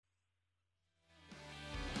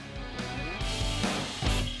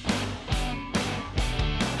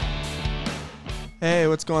Hey,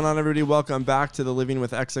 what's going on, everybody? Welcome back to the Living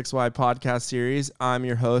with XXY podcast series. I'm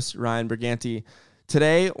your host, Ryan Briganti.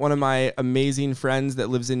 Today, one of my amazing friends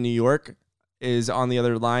that lives in New York is on the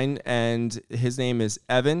other line, and his name is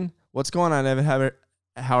Evan. What's going on, Evan?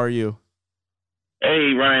 How are you?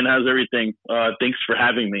 Hey Ryan, how's everything? Thanks for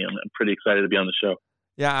having me. I'm pretty excited to be on the show.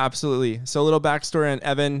 Yeah, absolutely. So a little backstory on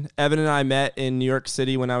Evan. Evan and I met in New York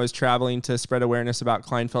City when I was traveling to spread awareness about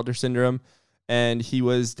Klinefelter syndrome, and he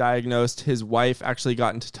was diagnosed. His wife actually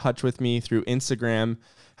got into touch with me through Instagram,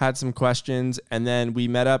 had some questions, and then we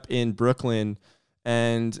met up in Brooklyn.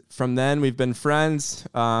 And from then we've been friends.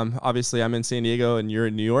 Obviously, I'm in San Diego and you're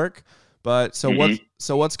in New York. But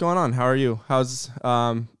what's going on? How are you? How's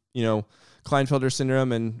Klinefelter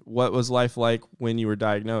syndrome, and what was life like when you were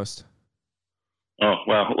diagnosed? Oh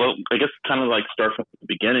well, I guess kind of like start from the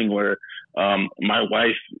beginning where my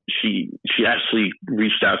wife she actually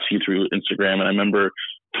reached out to you through Instagram, and I remember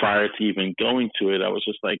prior to even going to it, I was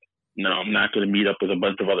just like, no, I'm not going to meet up with a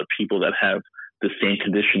bunch of other people that have the same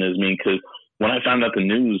condition as me, because when I found out the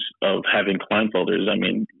news of having Klinefelters, I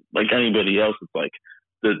mean, like anybody else, it's like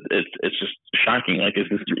it's just shocking. Like, is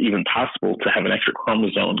this even possible to have an extra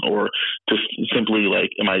chromosome, or just simply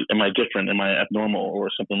like, am I different? Am I abnormal, or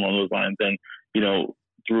something along those lines? And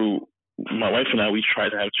through my wife and I, we tried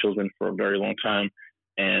to have children for a very long time,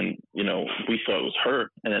 and we thought it was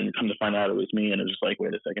her, and then come to find out it was me, and it was just like,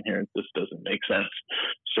 wait a second here, this doesn't make sense.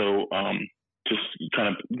 So just kind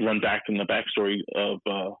of run back in the backstory of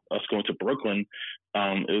us going to Brooklyn.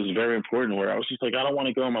 It was very important where I was just like, I don't want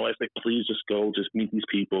to go. And my wife's like, please just go, just meet these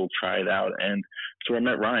people, try it out. And so I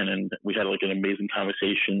met Ryan, and we had like an amazing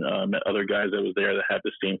conversation. Met other guys that was there that had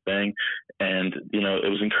the same thing. And, it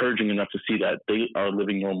was encouraging enough to see that they are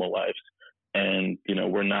living normal lives. And,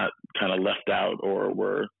 we're not kind of left out, or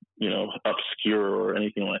we're, obscure or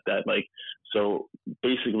anything like that. Like, so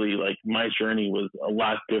basically, like, my journey was a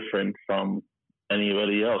lot different from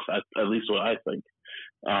anybody else, at least what I think.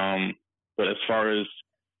 But as far as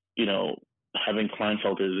having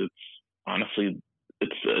Klinefelters, it's honestly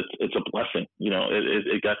it's a blessing.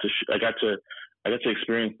 I got to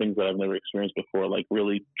experience things that I've never experienced before, like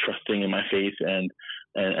really trusting in my faith and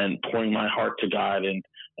pouring my heart to God, and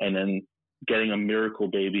then getting a miracle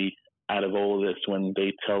baby out of all of this when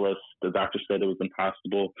they tell us the doctor said it was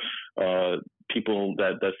impossible. People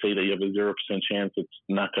that say that you have a 0% chance, it's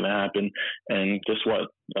not going to happen. And guess what?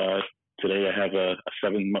 Today I have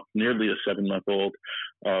nearly a 7-month-old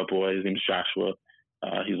boy. His name's Joshua.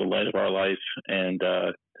 He's the light of our life, and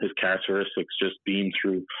his characteristics just beam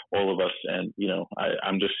through all of us. And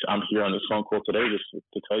I'm here on this phone call today just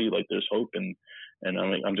to tell you, like, there's hope, and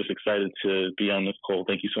I'm just excited to be on this call.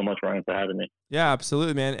 Thank you so much, Ryan, for having me. Yeah,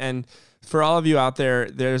 absolutely, man. And for all of you out there,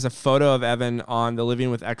 there's a photo of Evan on the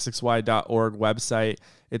livingwithxxy.org website.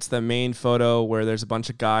 It's the main photo where there's a bunch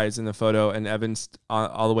of guys in the photo, and Evan's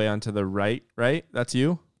all the way onto the right. That's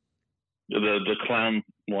you? The clown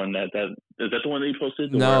one, is that the one that you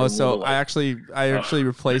posted? No, so I actually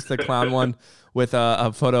replaced the clown one with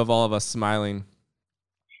a photo of all of us smiling.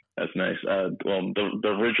 That's nice. Well, the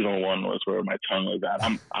original one was where my tongue was at.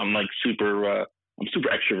 I'm like super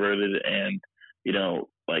extroverted, and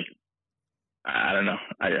like, I don't know.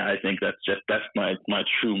 I think that's my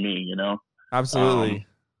true me. Absolutely.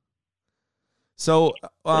 So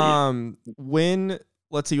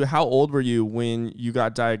let's see, how old were you when you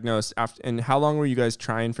got diagnosed, and how long were you guys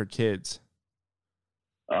trying for kids?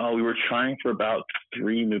 We were trying for about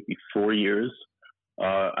 3, maybe 4 years.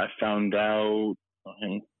 I found out,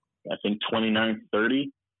 I think 29,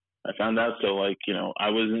 30. I found out. So, like, I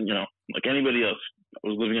wasn't, like anybody else. I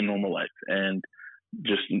was living a normal life, and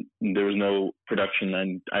just there was no production,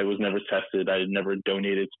 and I was never tested. I had never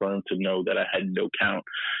donated sperm to know that I had no count.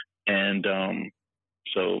 And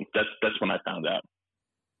so that's when I found out.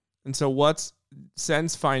 And so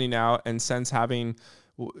since finding out and since having,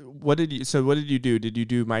 what did you do? Did you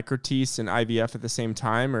do microtease and IVF at the same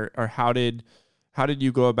time, or how did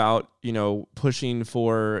you go about, pushing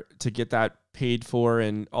to get that paid for,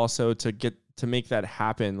 and also to make that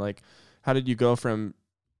happen? Like, how did you go from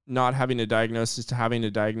not having a diagnosis to having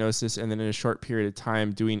a diagnosis, and then in a short period of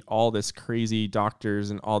time doing all this crazy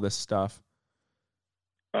doctors and all this stuff?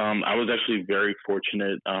 I was actually very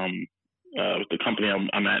fortunate. With the company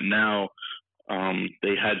I'm at now,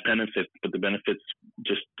 they had benefits, but the benefits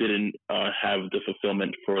just didn't have the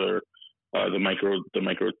fulfillment for the micro.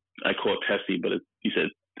 I call it Tessie, but you said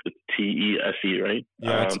it's TESE, right?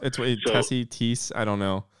 Yeah, it's Tessie, Tease. I don't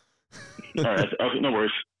know. All right, okay, no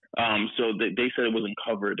worries. So they said it wasn't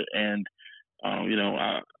covered, and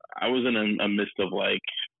I was in a midst of like,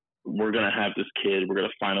 we're gonna have this kid, we're gonna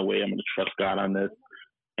find a way. I'm gonna trust God on this,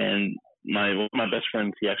 and one of my best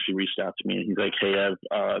friends, he actually reached out to me and he's like, "Hey,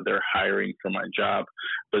 they're hiring for my job,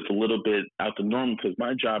 but it's a little bit out the norm because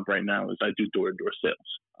my job right now is I do door-to-door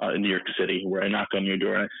sales in New York City, where I knock on your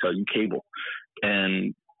door and I sell you cable.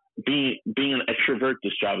 And being an extrovert,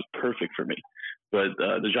 this job is perfect for me. But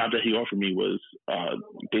the job that he offered me was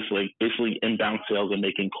basically inbound sales and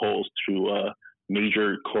making calls to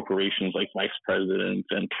major corporations like vice presidents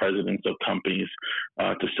and presidents of companies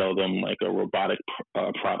to sell them like a robotic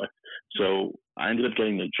product. So I ended up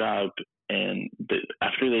getting the job, and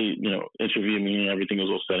after they interviewed me and everything was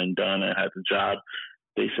all said and done, I had the job.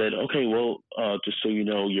 They said, "Okay, well, just so you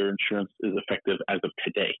know, your insurance is effective as of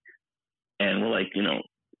today." And we're like,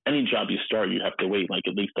 any job you start, you have to wait like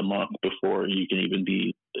at least a month before you can even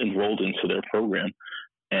be enrolled into their program.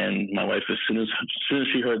 And my wife, as soon as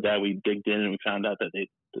she heard that, we digged in and we found out that the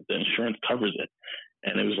insurance covers it.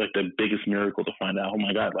 And it was like the biggest miracle to find out, oh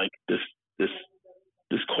my God, like this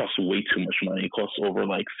costs way too much money. It costs over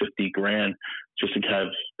like $50,000 just to have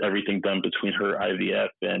everything done between her IVF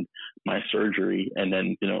and my surgery. And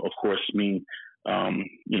then, of course, me,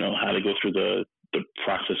 how to go through the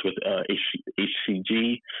process with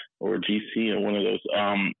HCG or GC or one of those.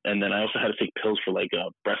 And then I also had to take pills for like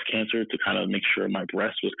breast cancer to kind of make sure my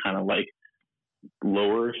breast was kind of like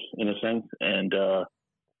lower in a sense. And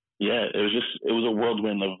it was a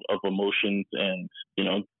whirlwind of emotions and,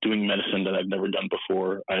 doing medicine that I've never done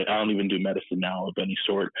before. I don't even do medicine now of any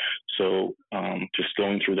sort. So just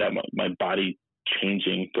going through that, my body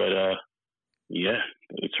changing. But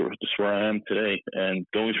it's where I am today. And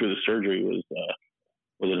going through the surgery was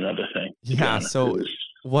another thing. Yeah. So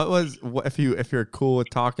if you're cool with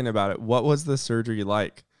talking about it, what was the surgery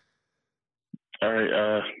like? All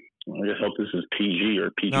right. I just hope this is PG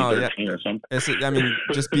or PG-13 or something.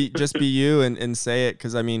 Just be you and say it.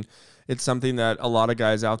 'Cause I mean, it's something that a lot of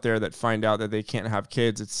guys out there that find out that they can't have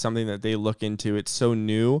kids. It's something that they look into. It's so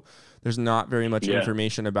new. There's not very much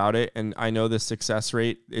information about it. And I know the success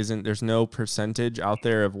rate there's no percentage out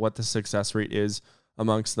there of what the success rate is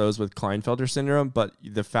amongst those with Klinefelter syndrome. But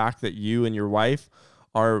the fact that you and your wife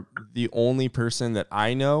are the only person that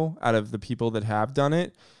I know out of the people that have done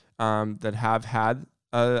it, that have had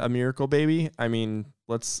a miracle baby. I mean,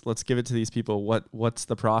 let's give it to these people. What's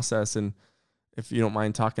the process? And if you don't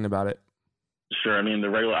mind talking about it. Sure. I mean, the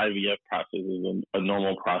regular IVF process is a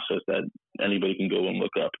normal process that anybody can go and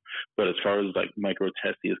look up. But as far as like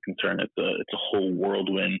microtesty is concerned, it's a whole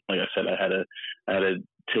whirlwind. Like I said, I had to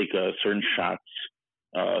take certain shots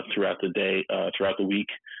throughout the day, throughout the week,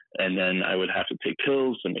 and then I would have to take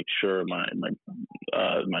pills to make sure my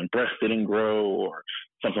breast didn't grow or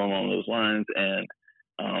something along those lines. And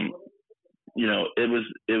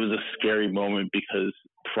it was a scary moment because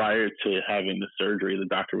prior to having the surgery, the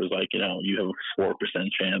doctor was like, you have a 4%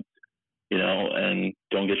 chance, and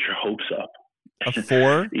don't get your hopes up. A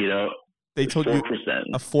 4? They told 4%.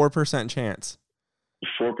 You a 4% chance.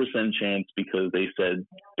 4% chance because they said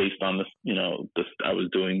based on this, I was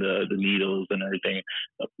doing the needles and everything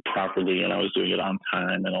properly, and I was doing it on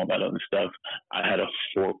time and all that other stuff. I had a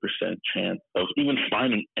 4% chance of even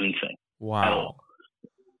finding anything. Wow.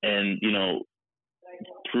 And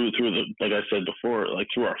through the, like I said before, like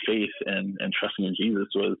through our faith and trusting in Jesus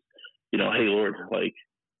was, hey Lord, like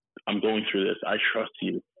I'm going through this. I trust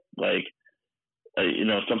you. Like,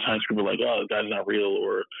 sometimes people are like, oh, God's not real,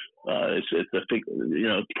 or it's a thing,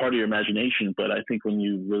 it's part of your imagination. But I think when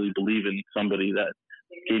you really believe in somebody that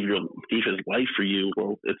gave his life for you,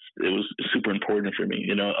 well, it was super important for me.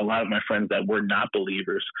 A lot of my friends that were not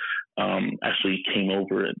believers actually came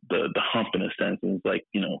over the hump in a sense, and it's like,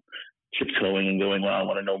 tiptoeing and going, well, I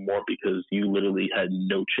want to know more because you literally had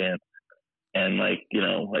no chance. And like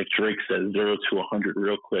Drake says, 0 to 100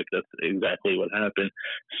 real quick. That's exactly what happened.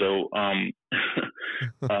 So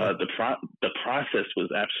the process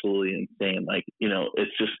was absolutely insane. Like,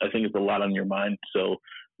 it's just, I think it's a lot on your mind. So,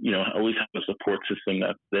 always have a support system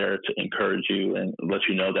that's there to encourage you and let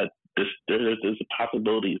you know that there's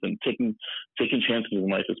possibilities, and taking chances in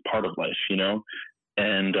life is part of life,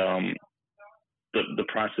 And the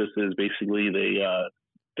process is basically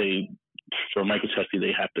they for microtesting,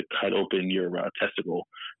 they have to cut open your testicle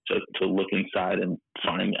to look inside and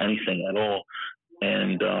find anything at all.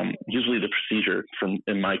 And usually the procedure,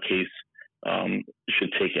 in my case,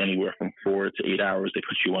 should take anywhere from 4 to 8 hours. They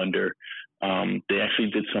put you under. They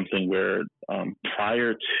actually did something where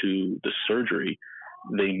prior to the surgery,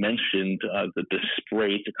 they mentioned that the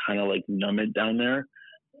spray to kind of like numb it down there.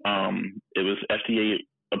 It was FDA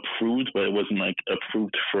approved, but it wasn't like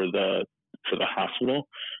approved for the hospital.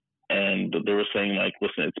 And they were saying like,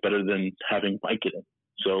 listen, it's better than having Vicodin.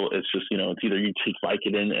 So it's just, it's either you take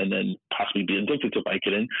Vicodin and then possibly be addicted to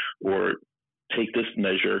Vicodin, or take this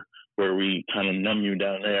measure where we kind of numb you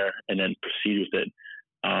down there and then proceed with it.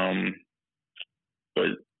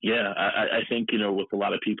 But yeah, I think, with a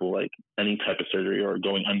lot of people, like any type of surgery or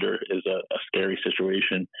going under is a scary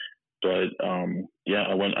situation. But yeah,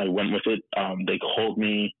 I went with it. They called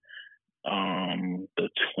me the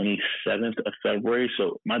 27th of February.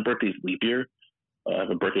 So my birthday's leap year. I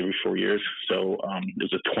have a birthday every 4 years. So it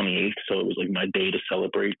was the 28th. So it was like my day to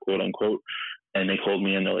celebrate, quote unquote. And they called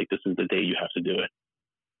me and they're like, this is the day you have to do it.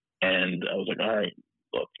 And I was like, all right,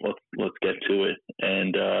 let's get to it.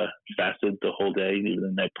 And fasted the whole day, even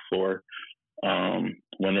the night before.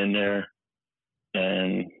 Went in there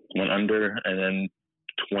and went under. And then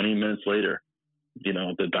 20 minutes later,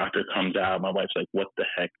 the doctor comes out. My wife's like, what the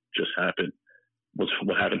heck just happened? What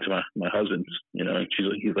happened to my husband? And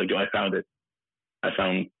he's like, I found it. I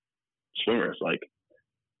found swimmers. Like,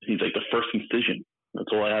 he's like, the first incision. That's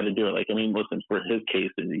all I had to do. Like, I mean, listen, for his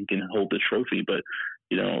case, he can hold the trophy, but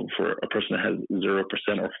for a person that has 0%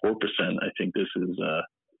 or 4%, I think this is,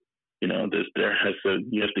 you have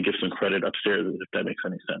to give some credit upstairs, if that makes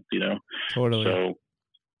any sense, Totally.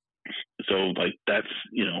 So like, that's,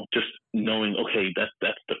 just knowing, okay, that's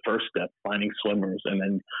the first step, finding swimmers, and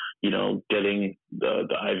then, getting the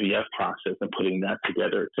IVF process and putting that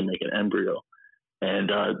together to make an embryo.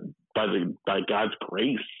 And by God's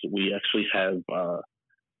grace, we actually have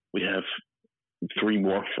 3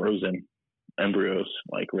 more frozen embryos,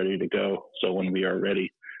 like, ready to go. So when we are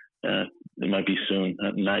ready, it might be soon,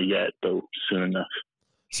 not yet, but soon enough.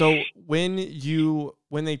 So when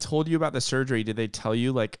they told you about the surgery, did they tell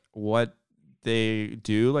you like what they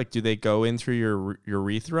do? Like, do they go in through your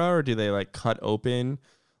urethra, or do they like cut open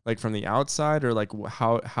like from the outside, or like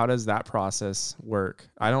how does that process work?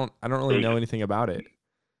 I don't really know anything about it.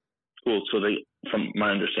 Cool. So from my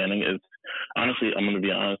understanding is, honestly, I'm going to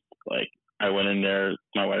be honest, like, I went in there,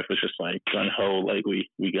 my wife was just like gung ho, like, we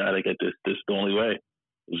got to get this the only way.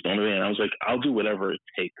 It's the only way. And I was like, I'll do whatever it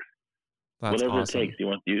takes. That's whatever awesome. it takes.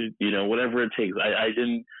 Whatever it takes. I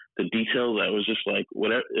didn't, the details, I was just like,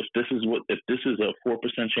 whatever, if this is a 4%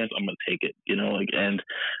 chance, I'm going to take it,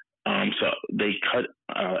 and so they cut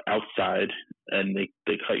outside, and they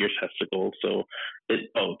cut your testicles. So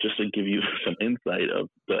just to give you some insight of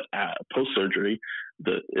the post surgery,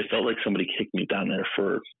 it felt like somebody kicked me down there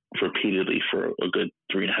repeatedly for a good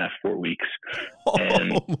 3.5, 4 weeks.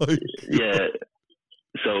 And yeah,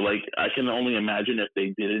 so like, I can only imagine if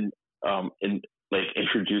they didn't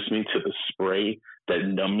introduce me to the spray that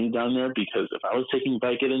numbed me down there, because if I was taking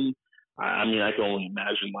Vicodin, I mean, I can only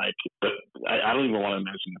imagine, like, but I don't even want to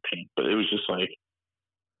imagine the pain. But it was just like,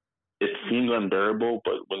 it seemed unbearable.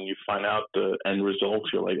 But when you find out the end results,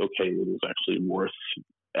 you're like, okay, it was actually worth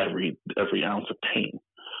every ounce of pain,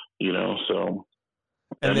 So,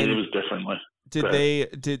 and then, it was different. Like,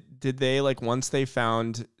 did they like, once they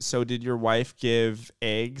found? So did your wife give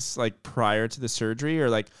eggs like prior to the surgery, or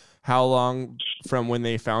like how long from when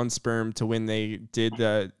they found sperm to when they did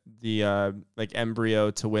the like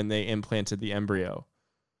embryo to when they implanted the embryo?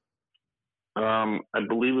 I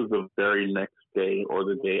believe it was the very next day or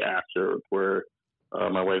the day after, where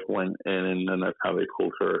my wife went in, and then that's how they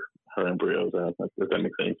pulled her embryos out. If that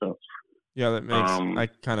makes any sense. Yeah, that makes. I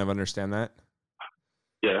kind of understand that.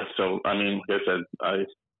 Yeah. So I mean, like I said,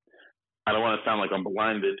 I don't want to sound like I'm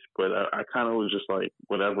blinded, but I kind of was just like,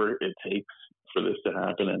 whatever it takes for this to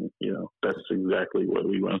happen, and that's exactly what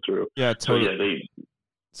we went through. Yeah, totally. So yeah,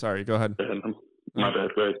 Sorry, go ahead. My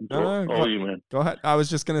bad. Go ahead. No, you, man. Go ahead. I was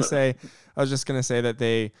just gonna say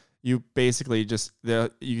that you basically just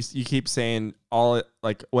you keep saying all,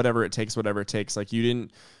 like, whatever it takes. Like,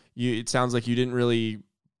 it sounds like you didn't really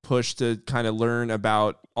push to kind of learn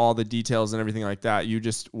about all the details and everything like that. You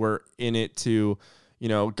just were in it to,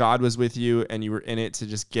 God was with you, and you were in it to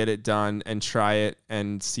just get it done and try it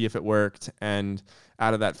and see if it worked. And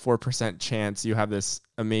out of that 4% chance, you have this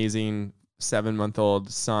amazing 7-month-old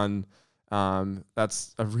son.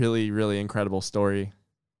 That's a really, really incredible story.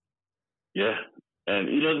 Yeah. And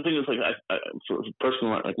the thing is, like, I for a person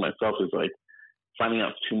like myself, is like, finding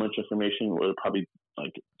out too much information would have probably,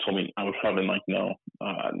 like, told me, I would probably like, no,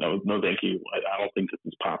 thank you. I don't think this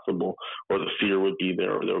is possible, or the fear would be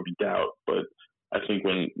there, or there would be doubt. But I think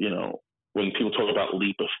when people talk about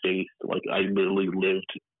leap of faith, like, I literally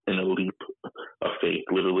lived in a leap of faith.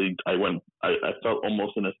 Literally, I felt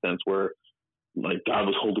almost in a sense where, like, God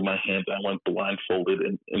was holding my hand. I went blindfolded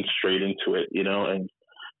and straight into it, And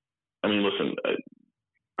I mean, listen,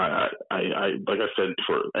 I like I said,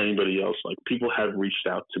 for anybody else, like, people have reached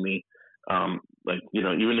out to me. Like,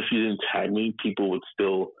 even if you didn't tag me, people would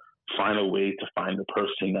still find a way to find the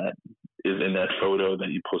person that is in that photo that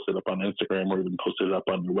you posted up on Instagram or even posted up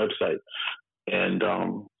on your website. And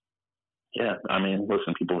yeah, I mean,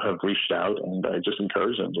 listen, people have reached out, and I just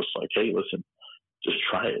encourage them, just like, hey, listen, just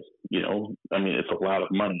try it. You know, I mean, it's a lot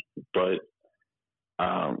of money, but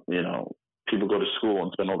you know, people go to school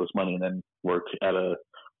and spend all this money and then work at a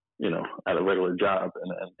regular job,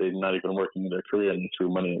 and they're not even working in their career and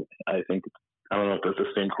through money. I think, I don't know if that's the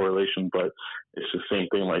same correlation, but it's the same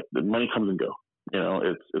thing. Like, the money comes and go. You know,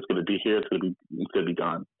 it's going to be here, it's going to be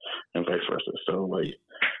gone, and vice versa. So like,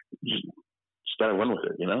 just gotta run with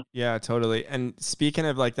it. You know? Yeah, totally. And speaking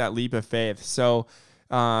of like that leap of faith, so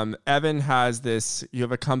Evan has this. You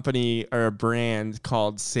have a company or a brand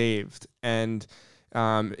called Saved, and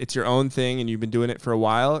it's your own thing, and you've been doing it for a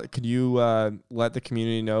while. Could you let the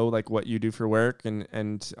community know like what you do for work,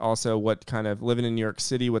 and also what kind of living in New York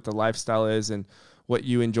City, what the lifestyle is, and what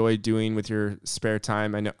you enjoy doing with your spare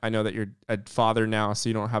time? I know that you're a father now, so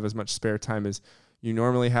you don't have as much spare time as you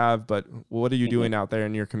normally have, but what are you doing out there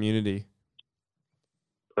in your community?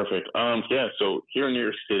 Perfect. Yeah. So here in New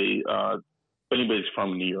York City, if anybody's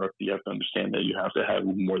from New York, you have to understand that you have to have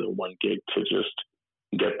more than one gig to just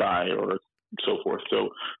get by or so forth. So,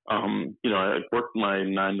 you know, I worked my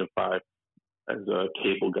 9 to 5 as a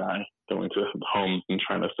cable guy, going to homes and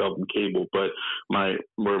trying to sell them cable. But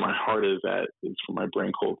where my heart is at is for my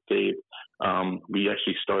brand called Save. We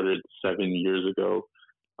actually started 7 years ago,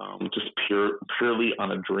 just purely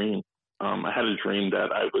on a dream. I had a dream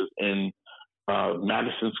that I was in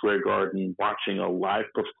Madison Square Garden watching a live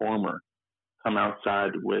performer come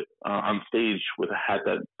outside with on stage with a hat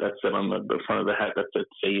that said on the front of the hat that said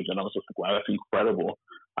Saved, and I was just like, wow, that's incredible.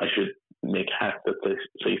 I should make hats that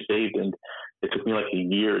say Saved. And it took me like a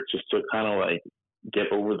year just to kind of like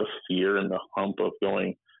get over the fear and the hump of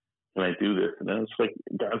going, can I do this? And then it's like,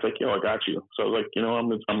 God's like, yo, I got you. So I was like, you know, I'm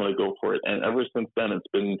gonna go for it. And ever since then, it's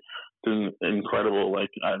been incredible.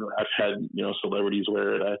 Like I've had, you know, celebrities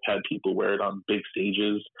wear it. I've had people wear it on big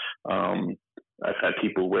stages. I've had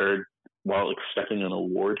people wear it while accepting an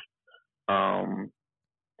award.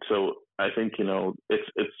 So I think, you know, it's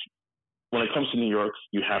when it comes to New York,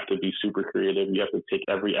 you have to be super creative. You have to take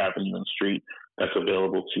every avenue and street that's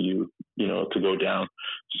available to you, you know, to go down.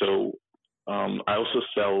 So I also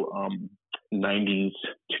sell 90s,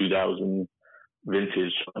 2000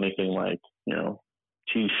 vintage, anything like, you know,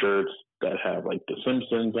 T-shirts that have like The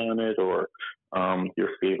Simpsons on it, or your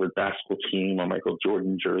favorite basketball team, a Michael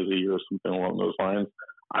Jordan jersey or something along those lines.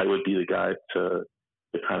 I would be the guy to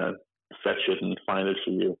kind of fetch it and find it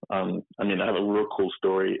for you. I mean, I have a real cool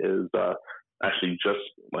story. Is actually just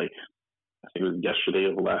like, I think it was yesterday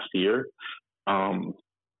of last year. I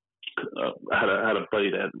had a buddy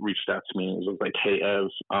that reached out to me and was like, "Hey, Ev,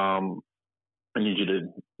 I need you to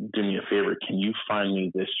do me a favor. Can you find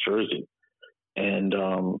me this jersey?" And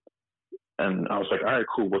I was like, "All right,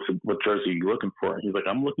 cool. What jersey are you looking for?" And he's like,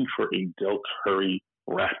 "I'm looking for a Del Curry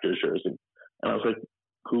Raptors jersey." And I was like,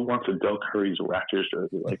 "Who wants a Del Curry's Raptors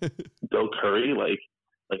jersey? Like Del Curry, like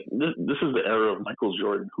this is the era of Michael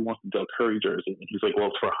Jordan. Who wants a Del Curry jersey?" And he's like, "Well,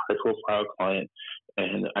 it's for a high profile client,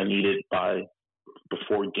 and I need it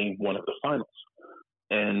before game 1 of the finals."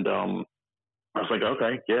 And I was like,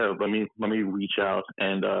 "Okay, yeah, let me reach out."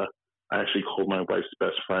 And I actually called my wife's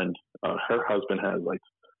best friend. Her husband has like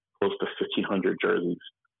close to 1,500 jerseys,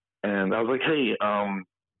 and I was like, "Hey,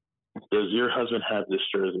 does your husband have this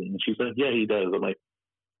jersey?" And she's like, "Yeah, he does." I'm like,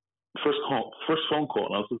 first phone call,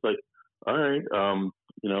 and I was just like, "All right,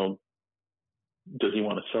 you know, does he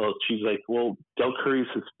want to sell it?" She's like, "Well, Del Curry's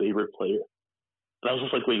his favorite player." And I was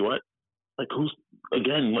just like, "Wait, what? Like, who's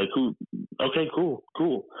again? Like, who?" Okay, cool.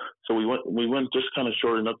 So we went just kind of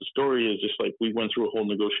shorting up the story. Is just like we went through a whole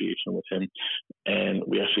negotiation with him, and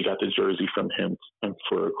we actually got the jersey from him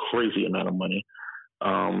for a crazy amount of money.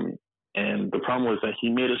 And the problem was that he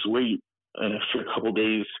made us wait an extra couple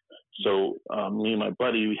days. So me and my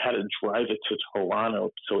buddy, we had to drive it to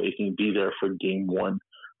Toronto so it can be there for game 1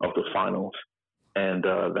 of the finals. And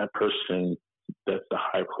that person, that's the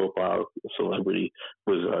high profile celebrity,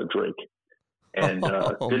 was Drake. And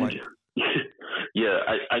yeah,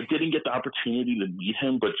 I didn't get the opportunity to meet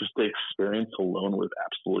him, but just the experience alone was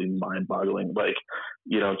absolutely mind boggling. Like,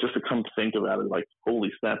 you know, just to come think about it, like,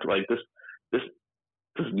 holy snap, like this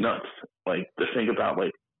is nuts. Like, to think about,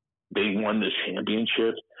 like, they won the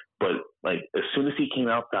championship, but like as soon as he came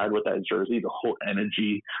outside with that jersey, the whole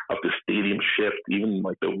energy of the stadium shift. Even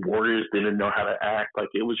like the Warriors didn't know how to act. Like,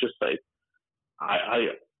 it was just like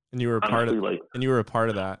and you were a part of like, and you were a part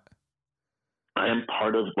of that. I am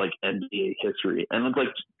part of like NBA history, and it's like,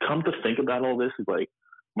 come to think about all this, is like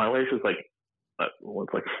my wife is like,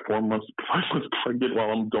 it's like 4 months, 5 months pregnant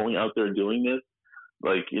while I'm going out there doing this.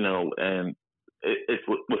 Like, and it's,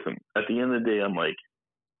 listen, at the end of the day, I'm like,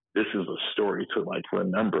 this is a story to like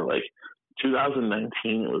remember. Like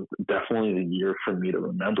 2019 was definitely the year for me to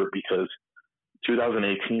remember, because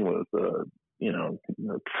 2018 was,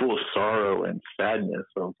 full of sorrow and sadness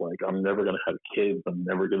of like, I'm never going to have kids. I'm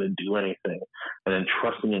never going to do anything. And then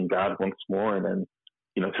trusting in God once more. And then,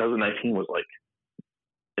 2019 was like,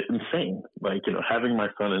 it's insane. Like, having my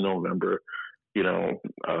son in November,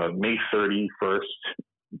 May 31st,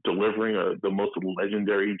 delivering the most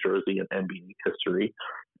legendary jersey in NBA history.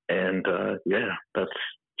 And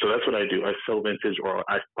that's what I do. I sell vintage, or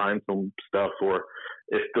I find some stuff, or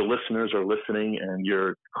if the listeners are listening and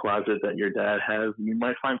your closet that your dad has, you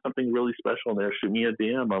might find something really special in there. Shoot me a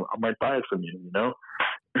DM. I might buy it from you, So,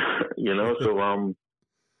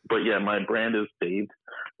 but yeah, my brand is Saved.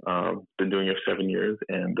 Been doing it 7 years,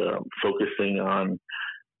 and focusing on,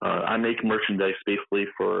 I make merchandise basically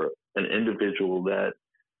for an individual that,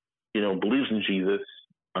 believes in Jesus,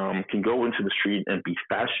 can go into the street and be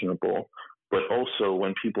fashionable. But also,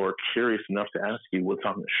 when people are curious enough to ask you what's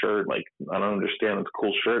on the shirt, like, I don't understand, it's a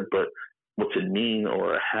cool shirt, but what's it mean?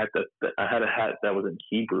 Or a hat I had a hat that was in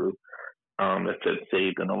Hebrew, that said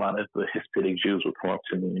Saved, and a lot of the Hasidic Jews would come up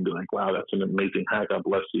to me and be like, wow, that's an amazing hat, God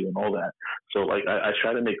bless you, and all that. So like, I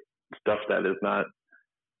try to make stuff that is not,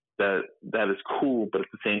 that is cool, but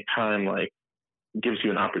at the same time, like, gives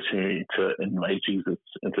you an opportunity to invite Jesus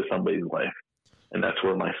into somebody's life. And that's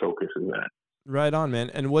where my focus is at. Right on,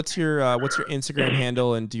 man. And what's your Instagram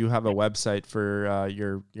handle, and do you have a website for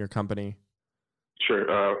your company? Sure.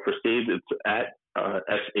 For Saved, it's at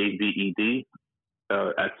SAVED,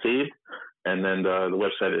 at Saved, and then the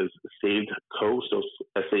website is SavedCo, so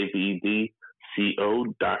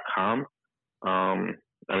SAVEDCO.com. I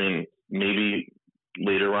mean, maybe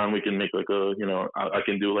later on we can make like I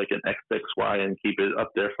can do like an XXY and keep it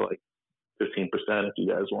up there for like 15% if you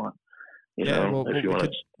guys want.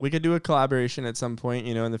 We could do a collaboration at some point,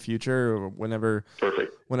 in the future, or whenever.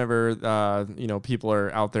 Perfect. Whenever people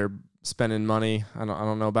are out there spending money. I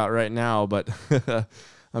don't know about right now, but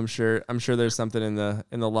I'm sure there's something in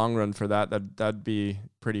the long run for that. That'd be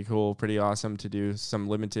pretty cool, pretty awesome to do some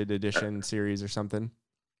limited edition series or something.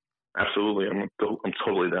 Absolutely, I'm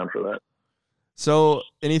totally down for that. So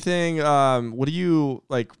anything, what do you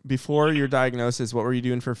like before your diagnosis? What were you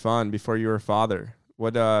doing for fun before you were a father?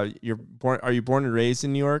 What are you born and raised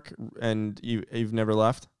in New York, and you've never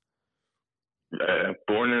left?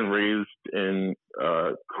 Born and raised in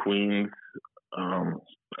Queens.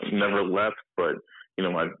 Never left, but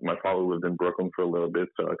my father lived in Brooklyn for a little bit,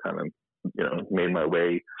 so I kind of made my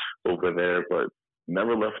way over there, but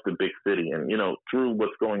never left the big city. And through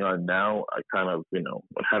what's going on now, I kind of when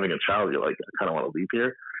having a child, you're like, I kind of want to leave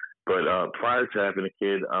here. But prior to having a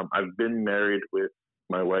kid, I've been married with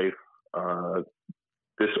my wife.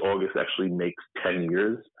 This August actually makes 10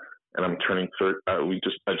 years, and I'm turning I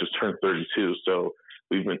just turned 32. So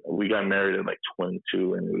we got married at like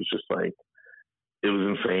 22, and it was just like, it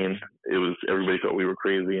was insane. Everybody thought we were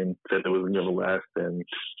crazy and said it wasn't going to last, and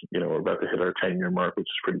we're about to hit our 10-year mark, which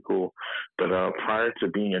is pretty cool. But prior to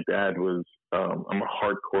being a dad, I'm a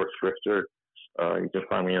hardcore thrifter. You can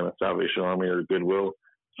find me in the Salvation Army or Goodwill.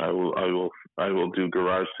 I will do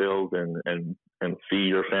garage sales and see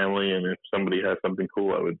your family, and if somebody has something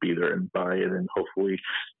cool, I would be there and buy it, and hopefully,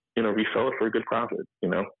 resell it for a good profit.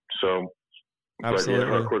 So absolutely.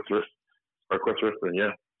 But yeah, hardcore thrifter,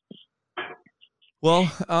 yeah. Well,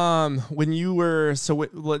 when you were, a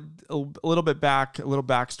little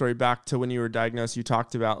backstory back to when you were diagnosed, you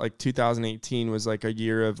talked about like 2018 was like a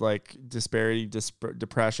year of like disparity,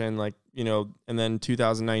 depression, like, and then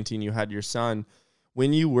 2019 you had your son.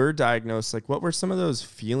 When you were diagnosed, like what were some of those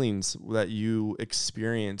feelings that you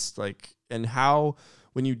experienced, like, and how,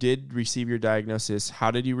 when you did receive your diagnosis, how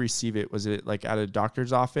did you receive it? Was it like at a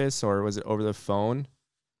doctor's office, or was it over the phone?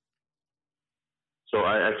 So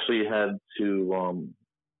I actually had to,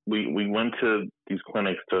 we went to these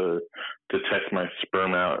clinics to test my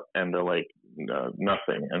sperm out, and they're like,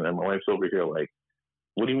 nothing. And then my wife's over here like,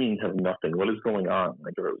 what do you mean you have nothing? What is going on?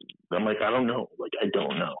 Like, I'm like, I don't know. Like, I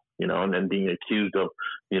don't know, and then being accused of,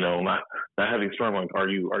 not having sperm. Like, are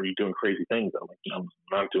you doing crazy things? I'm like, I'm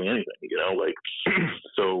not doing anything, like,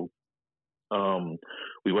 so,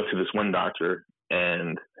 we went to this one doctor,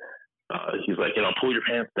 and he's like, pull your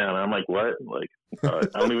pants down. And I'm like, what? Like, I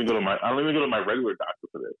don't even go to my regular doctor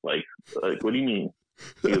for this. Like, what do you mean?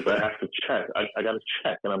 He goes, I have to check. I got to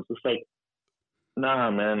check. And I'm just like,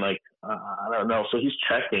 nah, man. Like, I don't know. So he's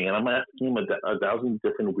checking, and I'm asking him a thousand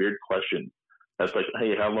different weird questions. That's like,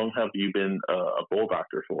 hey, how long have you been a bull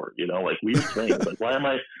doctor for? You know, like weird things. Like, why am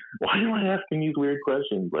I asking these weird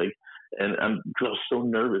questions? Like, and cause I was so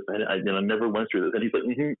nervous. I never went through this. And he's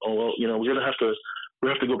like, oh well, you know, we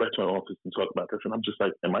have to go back to my office and talk about this. And I'm just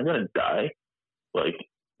like, am I gonna die? Like,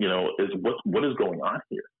 you know, what is going on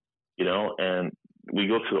here? You know, and we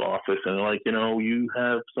go to the office and they're like, you know, you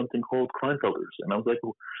have something called Klinefelter's. And I was like,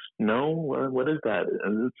 no, what is that?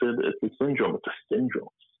 And it's a syndrome. It's a syndrome.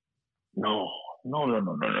 No, no, no,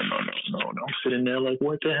 no, no, no, no, no, no. I'm sitting there like,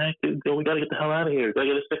 what the heck? We got to get the hell out of here. We got to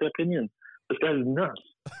get a second opinion. This guy's nuts.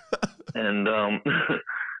 And,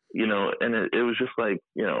 you know, and it was just like,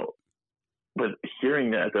 you know, but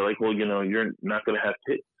hearing that, they're like, well, you know, you're not going to have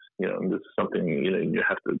kids. You know, this is something, you know, you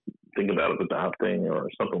have to think about adopting or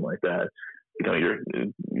something like that. You know,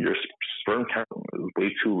 your sperm count is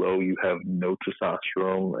way too low. You have no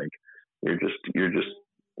testosterone. Like, you're just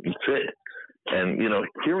fit. And, you know,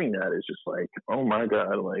 hearing that is just like, oh my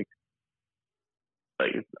God, like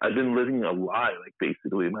I've been living a lie, like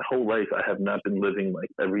basically my whole life. I have not been living like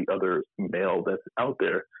every other male that's out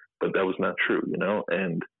there, but that was not true, you know?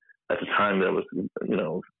 And at the time that was, you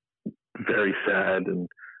know, very sad, and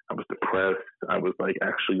I was depressed. I was like,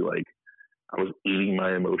 actually like, I was eating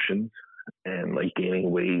my emotions and like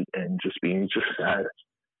gaining weight and just being just sad.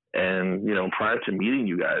 And, you know, prior to meeting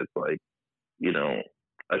you guys, like, you know,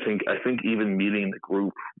 I think even meeting the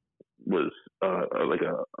group was like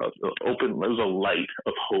a open. It was a light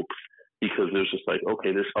of hope, because there's just like,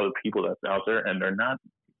 okay, there's other people that's out there, and they're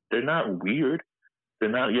not weird. They're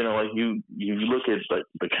not, you know, like you look at like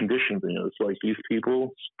the conditions, and you know, it's like these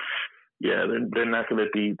people, yeah, they're not going to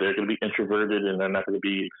be. They're going to be introverted, and they're not going to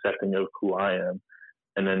be accepting of who I am.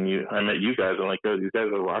 And then I met you guys. I'm like, oh, these guys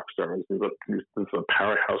are rock stars. There's a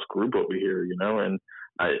powerhouse group over here, you know. And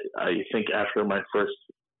I think after my first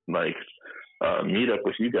meet up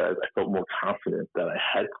with you guys, I felt more confident that I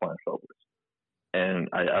had Klinefelter's, and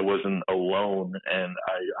I wasn't alone, and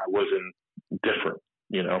I wasn't different,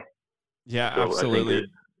 you know. Yeah, so absolutely.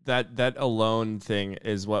 That alone thing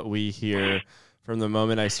is what we hear from the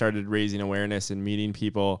moment I started raising awareness and meeting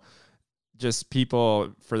people. Just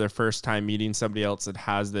people for their first time meeting somebody else that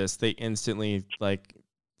has this, they instantly, like,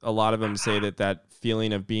 a lot of them say that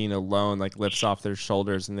feeling of being alone like lifts off their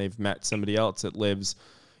shoulders, and they've met somebody else that lives,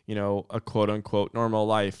 you know, a quote unquote normal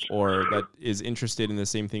life, or that is interested in the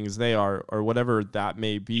same things they are, or whatever that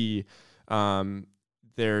may be.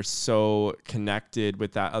 They're so connected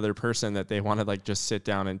with that other person that they want to like just sit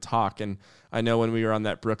down and talk. And I know when we were on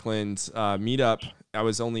that Brooklyn's meetup, I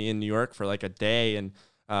was only in New York for like a day, and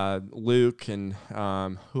Luke and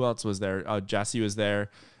who else was there? Jesse was there,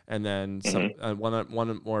 and then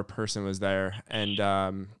one more person was there, and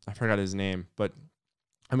I forgot his name, but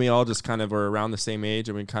and we all just kind of were around the same age,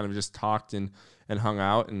 and we kind of just talked and hung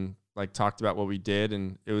out and like talked about what we did,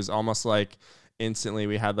 and it was almost like instantly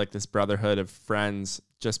we had like this brotherhood of friends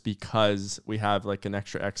just because we have like an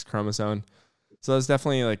extra X chromosome. So it's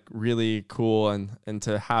definitely like really cool, and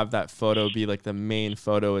to have that photo be like the main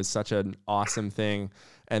photo is such an awesome thing.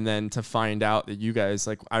 And then to find out that you guys,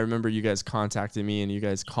 like, I remember you guys contacted me and you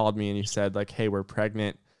guys called me and you said like, hey, we're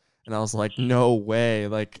pregnant. And I was like, no way.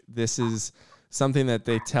 Like, this is something that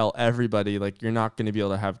they tell everybody, like, you're not going to be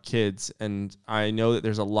able to have kids. And I know that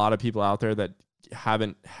there's a lot of people out there that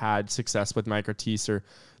haven't had success with MicroTiece, or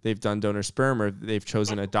they've done donor sperm, or they've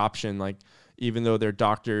chosen adoption. Like, even though they're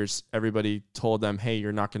doctors, everybody told them, hey,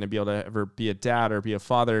 you're not going to be able to ever be a dad or be a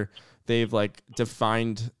father. They've like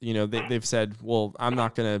defined, you know, they've said, well, I'm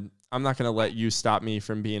not going to let you stop me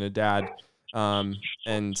from being a dad.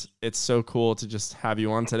 And it's so cool to just have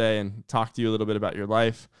you on today and talk to you a little bit about your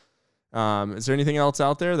life. Is there anything else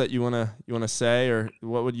out there that you want to say, or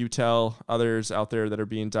what would you tell others out there that are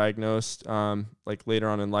being diagnosed, like later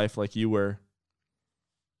on in life, like you were?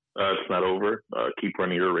 It's not over. Keep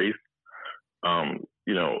running your race.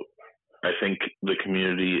 You know, I think the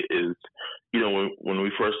community is, you know, when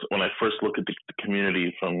I first looked at the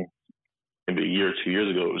community from maybe a year or 2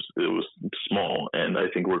 years ago, it was small, and I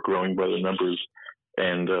think we're growing by the numbers.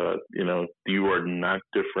 And you know, you are not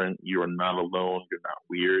different. You are not alone. You're not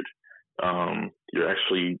weird.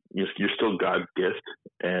 You're still God's gift,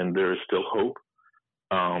 and there is still hope.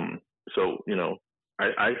 So, you know,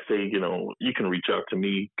 I say, you know, you can reach out to me,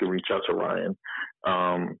 you can reach out to Ryan.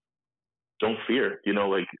 Don't fear, you know,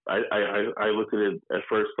 like I looked at it at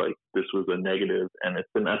first like this was a negative, and it's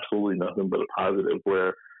been absolutely nothing but a positive,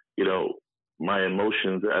 where, you know, my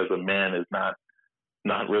emotions as a man is not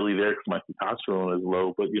really there because my testosterone is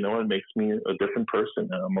low, but, you know, it makes me a different person.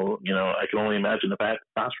 You know, I can only imagine if I had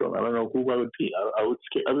testosterone, I don't know who I would be. I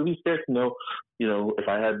would be scared to know, you know, if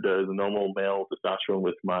I had the normal male testosterone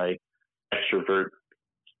with my extrovert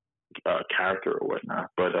character or whatnot.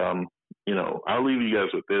 But I'll leave you guys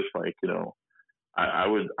with this. Like, I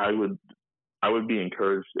would be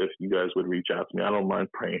encouraged if you guys would reach out to me. I don't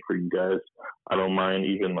mind praying for you guys. I don't mind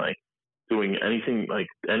even like doing anything, like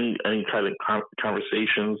any kind of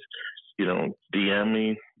conversations. DM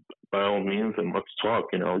me by all means, and let's talk.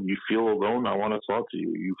 You feel alone, I want to talk to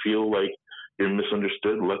you. You feel like you're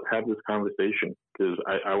misunderstood, let's have this conversation, because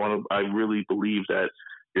I really believe that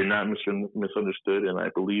you're not misunderstood, and I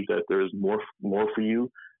believe that there's more for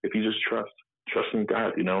you if you just trust in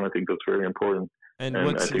God. I think that's very important. And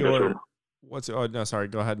oh no, sorry,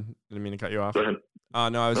 go ahead. Didn't mean to cut you off. Go ahead.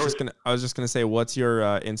 No, I was just gonna say, what's your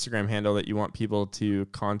Instagram handle that you want people to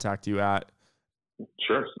contact you at?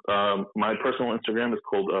 Sure. My personal Instagram is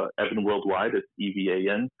called Evan Worldwide. It's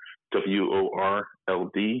EVAN WORLDWIDE,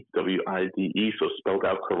 so spelled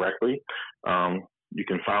out correctly. You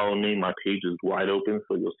can follow me. My page is wide open,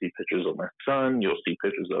 so you'll see pictures of my son. You'll see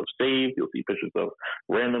pictures of Save. You'll see pictures of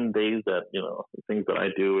random days that things that I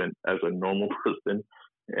do and as a normal person.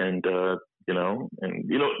 And the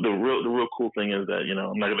real cool thing is that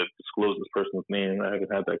I'm not going to disclose this person's name. I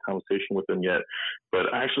haven't had that conversation with him yet,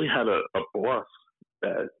 but I actually had a boss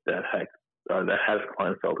that has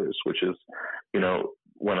Klinefelters, which is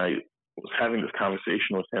when I was having this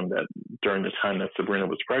conversation with him, that during the time that Sabrina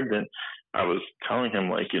was pregnant, I was telling him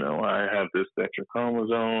like, I have this extra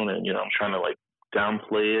chromosome, and I'm trying to like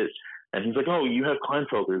downplay it. And he's like, "Oh, you have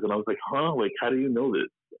Klinefelters," and I was like, "Huh? Like, how do you know this?"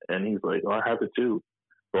 And he's like, "Oh, I have it too."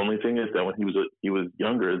 The only thing is that when he was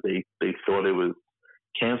younger, they thought it was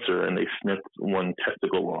cancer, and they snipped one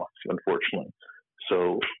testicle off, unfortunately.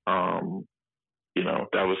 So,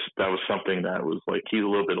 that was something that was like, he's a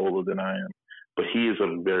little bit older than I am, but he is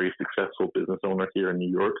a very successful business owner here in New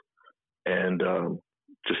York. And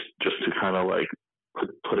just to kind of like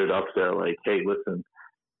put it up there, like, hey, listen,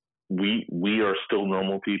 we are still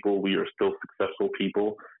normal people, we are still successful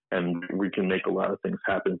people, and we can make a lot of things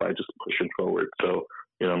happen by just pushing forward. So,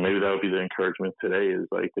 maybe that would be the encouragement today, is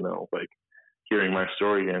like, like hearing my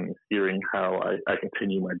story and hearing how I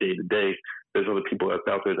continue my day to day. There's other people that's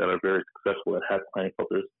out there that are very successful that have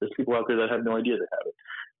Klinefelters. There's people out there that have no idea they have it.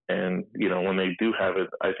 And, when they do have it,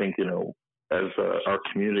 I think, as our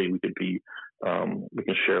community, we could be, we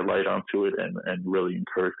can share light onto it and really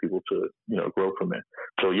encourage people to, grow from it.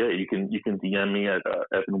 So yeah, you can DM me at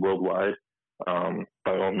Evan Worldwide, by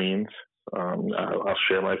all means. I'll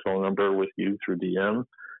share my phone number with you through DM,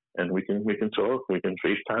 and we can talk, we can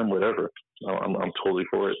FaceTime, whatever. I'm totally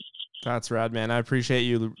for it. That's rad, man. I appreciate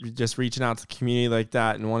you just reaching out to the community like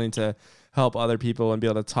that and wanting to help other people and be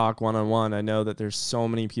able to talk one-on-one. I know that there's so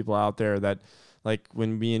many people out there that, like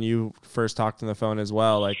when me and you first talked on the phone as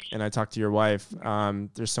well, like, and I talked to your wife,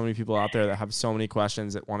 there's so many people out there that have so many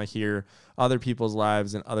questions, that want to hear other people's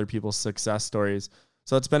lives and other people's success stories.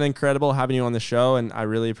 So it's been incredible having you on the show, and I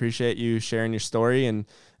really appreciate you sharing your story and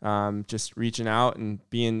just reaching out and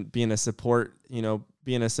being a support,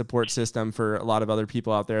 being a support system for a lot of other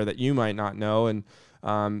people out there that you might not know. And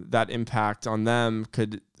that impact on them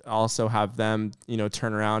could also have them,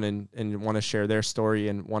 turn around and want to share their story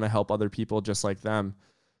and want to help other people just like them.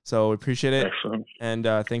 So appreciate it. Excellent. And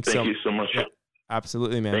thank you so much. Yeah,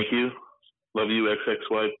 absolutely, man. Thank you. Love you,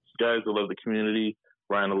 XXY guys. I love the community.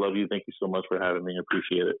 Ryan, I love you. Thank you so much for having me.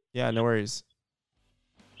 Appreciate it. Yeah, no worries.